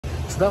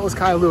that was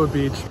Kailua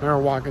Beach. Now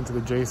we're walking to the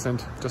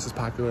adjacent, just as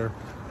popular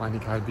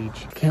Lanikai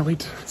Beach. Can't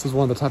wait. This is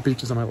one of the top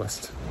beaches on my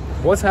list.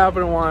 What's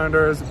happening,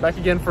 Wanderers? Back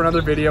again for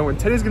another video, and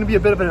today's gonna be a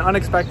bit of an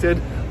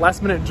unexpected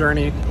last-minute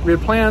journey. We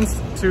had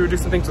plans to do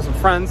some things with some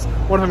friends.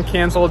 One of them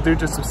canceled due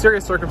to some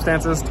serious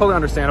circumstances, totally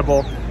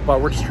understandable, but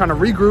we're just trying to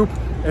regroup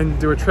and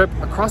do a trip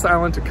across the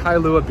island to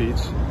Kailua Beach.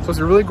 So it's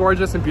really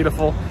gorgeous and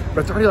beautiful,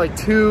 but it's already like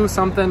 2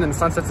 something and the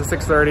sun sets at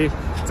 6:30.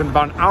 It's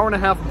about an hour and a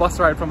half bus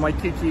ride from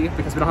Waikiki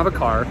because we don't have a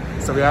car.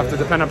 So we have to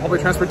depend on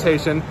public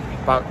transportation,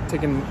 about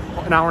taking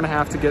an hour and a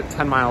half to get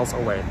 10 miles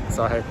away.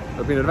 So hey,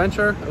 it'll be an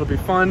adventure, it'll be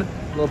fun,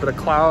 a little bit of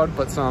cloud,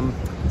 but some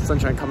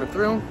sunshine coming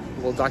through.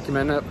 We'll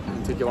document it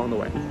and take you along the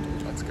way.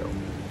 Let's go.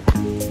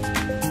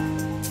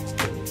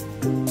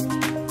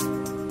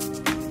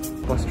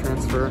 Bus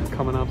transfer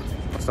coming up.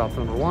 Bus stop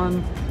number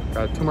 1.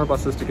 Got 2 more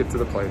buses to get to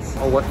the place.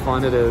 Oh, what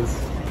fun it is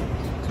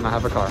to not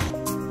have a car.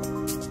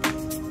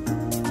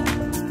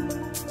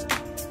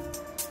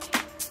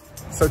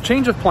 So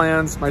change of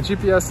plans. My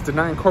GPS did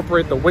not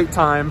incorporate the wait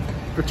time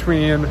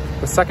between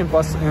the second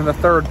bus and the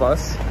third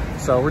bus.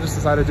 So we're just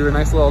decided to do a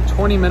nice little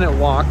 20-minute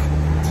walk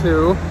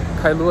to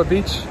Kailua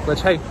Beach,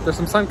 which, hey, there's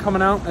some sun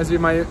coming out, as you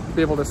might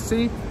be able to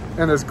see,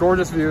 and there's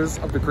gorgeous views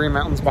of the green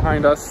mountains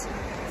behind us.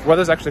 The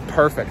weather's actually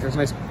perfect. There's a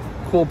nice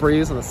cool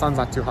breeze and the sun's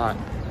not too hot.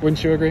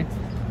 Wouldn't you agree?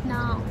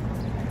 No,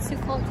 it's too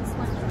cold to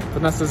swim.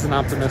 Vanessa's an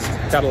optimist.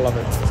 Gotta love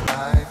it.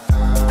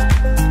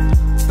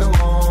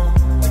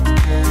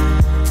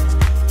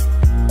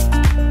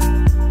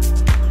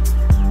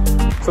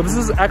 So this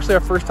is actually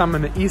our first time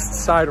on the east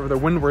side or the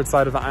windward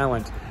side of the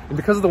island. And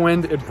because of the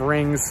wind, it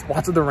brings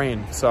lots of the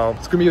rain. So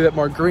it's gonna be a bit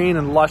more green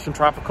and lush and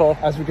tropical,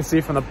 as we can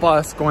see from the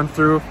bus going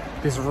through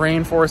these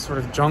rainforest sort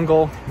of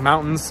jungle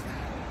mountains.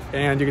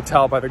 And you can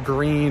tell by the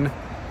green,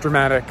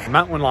 dramatic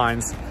mountain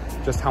lines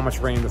just how much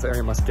rain this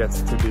area must get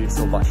to be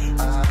so lush.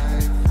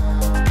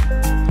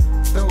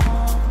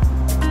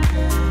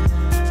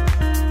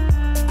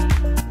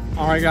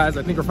 All right, guys,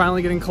 I think we're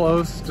finally getting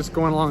close. Just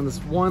going along this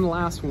one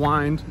last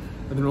wind,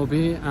 and then we'll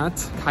be at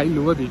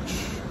Kailua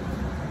Beach.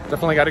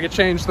 Definitely got to get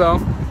changed though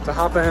to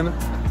hop in.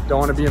 Don't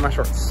want to be in my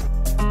shorts.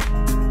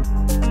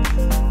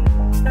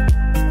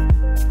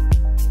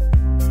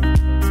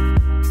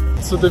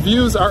 So the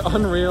views are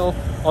unreal,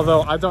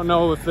 although I don't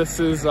know if this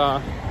is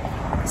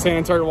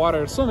sanitary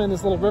water to swim in,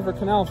 this little river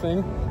canal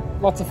thing.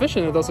 Lots of fish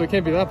in it though, so it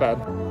can't be that bad.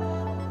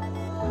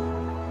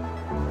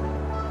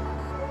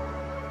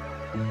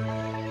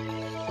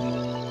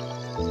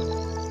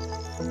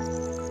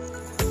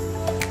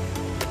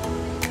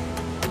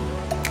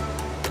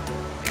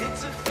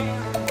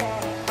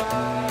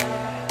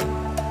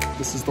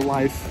 This is the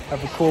life.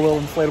 Have a cool little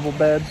inflatable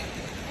bed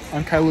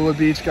on Kailua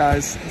Beach,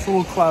 guys. It's a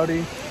little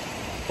cloudy,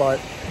 but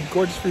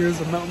gorgeous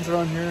views of mountains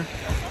around here.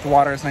 The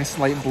water is nice,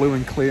 light blue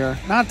and clear.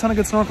 Not a ton of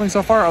good snorkeling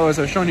so far, although as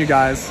I've shown you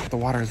guys, the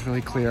water is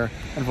really clear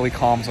and really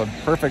calm. So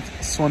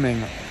perfect swimming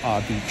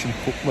beach and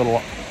cool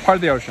little part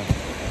of the ocean.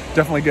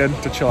 Definitely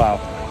good to chill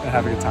out and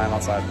have a good time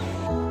outside.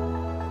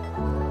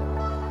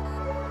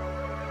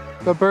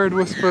 The bird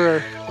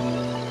whisperer.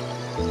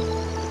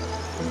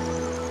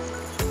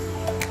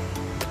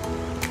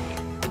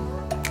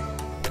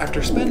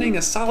 After spending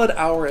a solid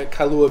hour at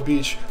Kailua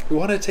Beach, we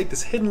wanted to take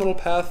this hidden little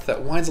path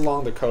that winds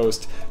along the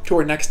coast to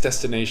our next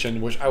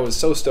destination, which I was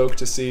so stoked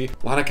to see,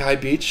 Lanikai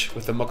Beach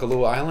with the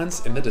Mokulua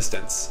Islands in the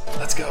distance.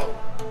 Let's go.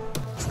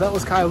 So that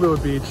was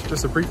Kailua Beach,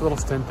 just a brief little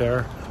stint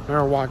there.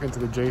 Now we're walking to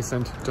the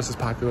adjacent, just as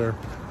popular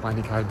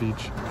Lanikai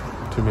Beach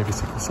to maybe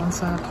see the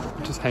sunset,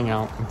 just hang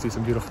out and see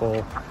some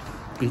beautiful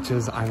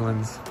beaches,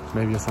 islands,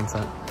 maybe a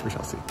sunset, we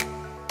shall see.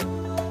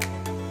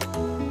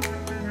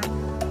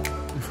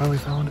 Finally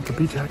found the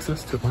beach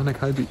access to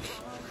Lanikai Beach.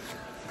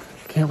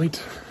 Can't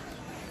wait.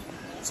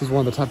 This is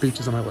one of the top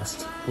beaches on my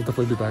list. We'll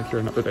definitely be back here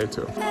another day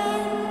too.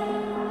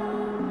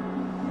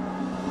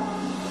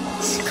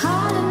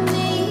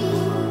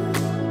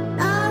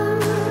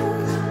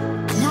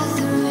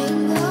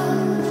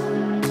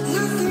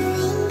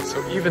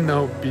 So even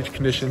though beach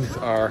conditions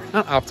are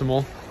not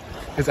optimal,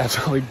 it's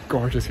absolutely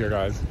gorgeous here,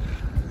 guys.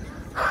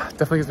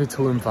 Definitely gives me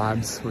Tulum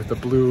vibes with the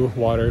blue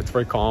water. It's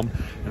very calm,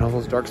 and all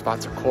those dark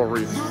spots are coral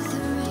reef.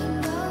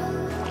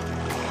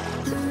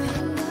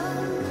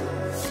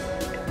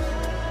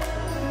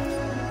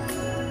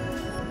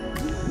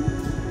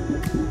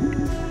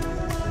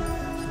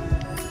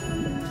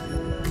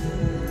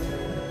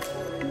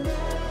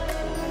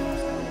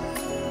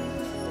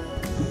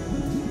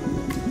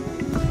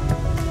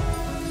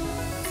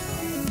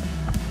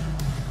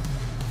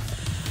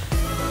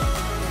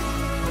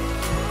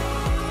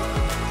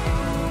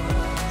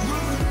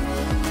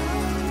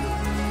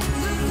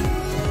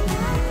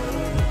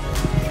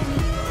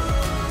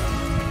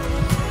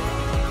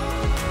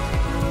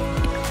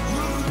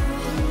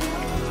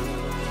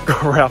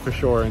 Go right off the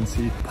shore and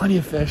see plenty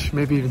of fish,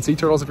 maybe even sea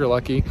turtles if you're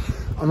lucky.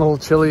 I'm a little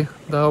chilly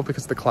though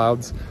because of the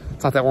clouds.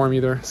 It's not that warm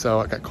either, so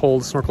I got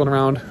cold snorkeling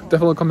around.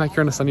 Definitely come back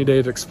here on a sunny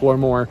day to explore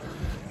more.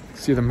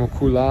 See the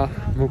Mokulua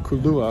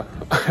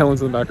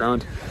Islands in the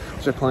background,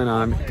 which I plan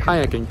on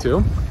kayaking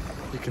to.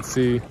 You can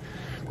see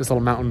this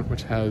little mountain,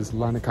 which has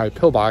Lanikai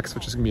Pillbox,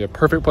 which is gonna be a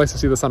perfect place to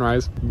see the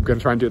sunrise. I'm gonna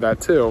try and do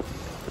that too.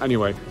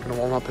 Anyway, gonna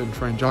warm up and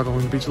try and jog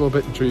along the beach a little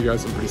bit and show you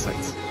guys some pretty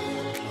sights.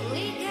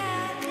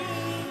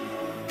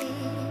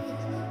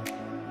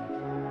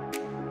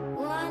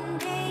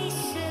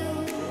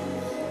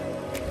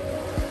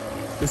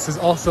 This is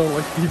also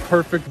like the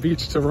perfect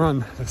beach to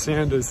run. The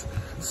sand is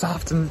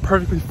soft and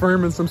perfectly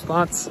firm in some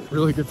spots.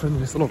 Really good for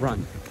this little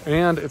run.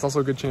 And it's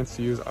also a good chance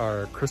to use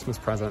our Christmas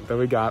present that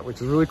we got,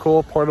 which is really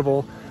cool,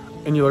 portable,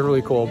 and you look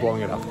really cool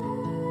blowing it up.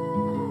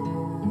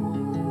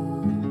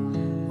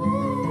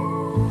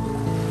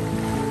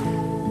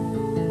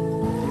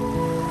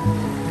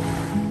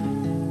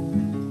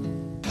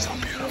 So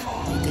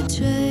beautiful.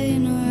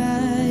 Train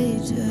ride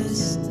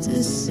just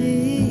to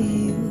see.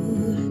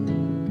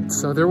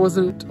 So there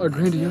wasn't a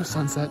grandiose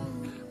sunset,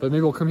 but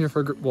maybe we'll come here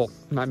for, well,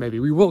 not maybe,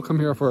 we will come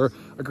here for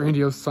a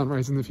grandiose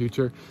sunrise in the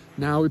future.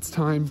 Now it's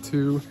time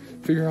to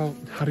figure out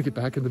how to get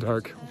back in the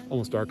dark,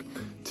 almost dark,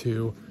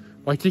 to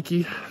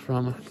Waikiki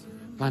from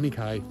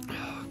Lanikai.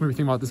 I'm gonna be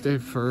thinking about this day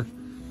for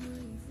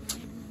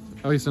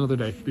at least another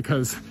day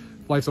because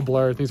life's a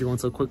blur, things are going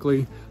so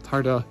quickly. It's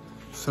hard to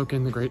soak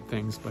in the great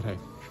things, but hey,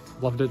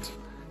 loved it.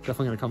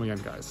 Definitely gonna come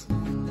again, guys.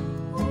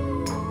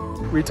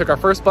 We took our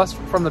first bus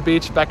from the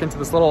beach back into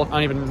this little, I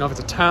don't even know if it's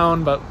a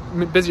town, but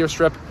busier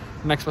strip.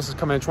 The next bus is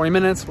coming in 20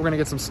 minutes. We're gonna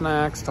get some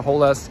snacks to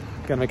hold us.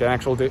 Gonna make an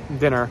actual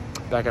dinner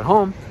back at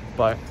home,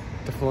 but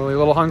definitely a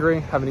little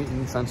hungry. Haven't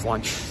eaten since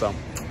lunch, so.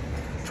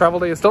 Travel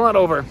day is still not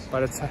over,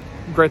 but it's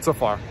great so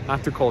far.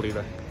 Not too cold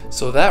either.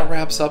 So that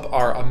wraps up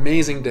our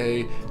amazing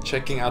day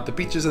checking out the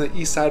beaches on the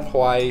east side of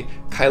Hawaii,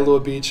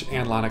 Kailua Beach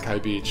and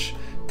Lanikai Beach.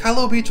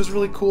 Kailua Beach was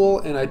really cool,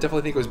 and I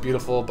definitely think it was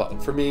beautiful,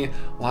 but for me,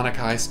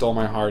 Lanikai stole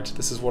my heart.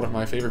 This is one of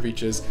my favorite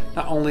beaches,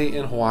 not only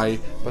in Hawaii,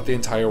 but the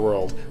entire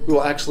world. We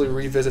will actually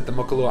revisit the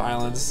Mokulua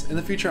Islands in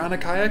the future on a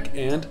kayak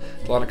and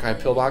the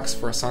Lanikai Pillbox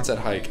for a sunset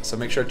hike. So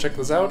make sure to check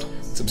those out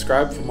and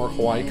subscribe for more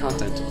Hawaii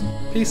content.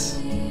 Peace!